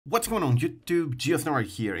What's going on YouTube, GeoSnowRight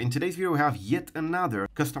here. In today's video we have yet another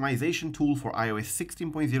customization tool for iOS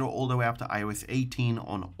 16.0 all the way up to iOS 18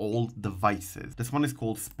 on all devices. This one is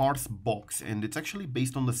called SparseBox and it's actually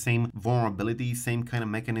based on the same vulnerability, same kind of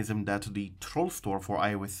mechanism that the troll store for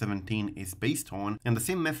iOS 17 is based on, and the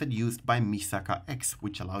same method used by MisakaX,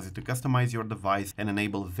 which allows you to customize your device and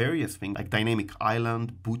enable various things like dynamic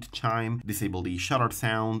island, boot chime, disable the shutter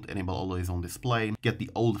sound, enable always on display, get the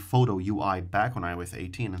old photo UI back on iOS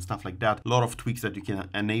 18 and stuff like that. A lot of tweaks that you can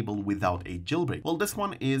enable without a jailbreak. Well, this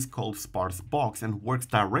one is called SparseBox and works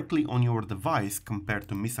directly on your device compared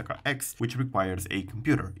to MisakaX, which requires a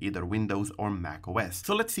computer, either Windows or Mac OS.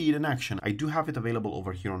 So let's see it in action. I do have it available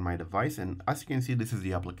over here on my device, and as you can see, this is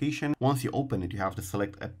the application. Once you open it, you have to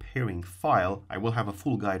select a pairing file. I will have a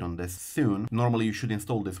full guide on this soon. Normally, you should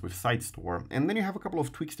install this with SideStore, and then you have a couple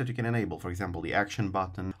of tweaks that you can enable. For example, the action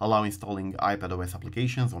button, allow installing iPadOS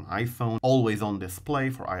applications on iPhone, always on display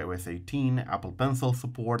for iOS 18, Apple Pencil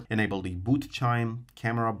support, enable the boot chime,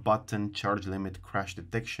 camera button, charge limit, crash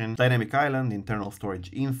detection, dynamic island, internal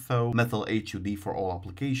storage info, metal HUD for all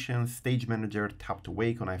applications, stage manager, tap to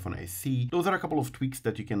wake on iPhone SE. Those are a couple of tweaks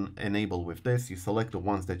that you can enable with this. You select the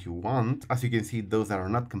ones that you want. As you can see, those that are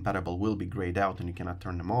not compatible will be grayed out and you cannot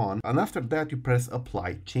turn them on. And after that, you press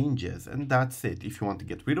apply changes, and that's it. If you want to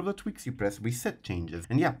get rid of the tweaks, you press reset changes.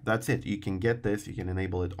 And yeah, that's it. You can get this, you can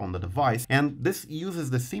enable it on the device. And this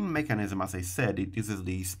uses the same mechanism as I said. It uses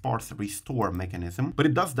the sparse restore mechanism, but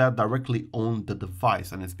it does that directly on the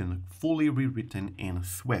device, and it's been fully rewritten in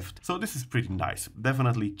Swift. So this is pretty nice.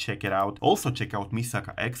 Definitely check it out. Also check out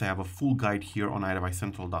MisakaX. I have a full guide here on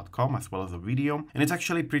iDeviceCentral.com as well as a video, and it's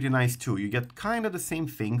actually pretty nice too. You get kind of the same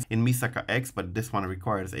things in MisakaX, but this one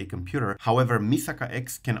requires a computer. However,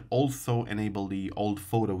 MisakaX can also enable the old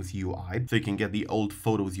photos UI, so you can get the old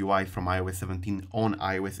photos UI from iOS 17 on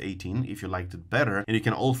iOS 18 if you liked it better, and you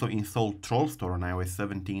can also install Troll Store on iOS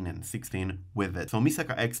 17 and 16 with it. So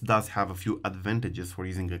MisakaX does have a few advantages for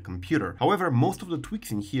using a computer. However, most of the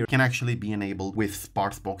tweaks in here can actually be enabled with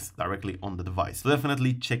SparseBox directly on the device. So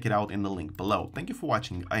definitely check it out in the link below. Thank you for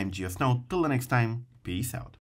watching. I am GeoSnow. Till the next time, peace out.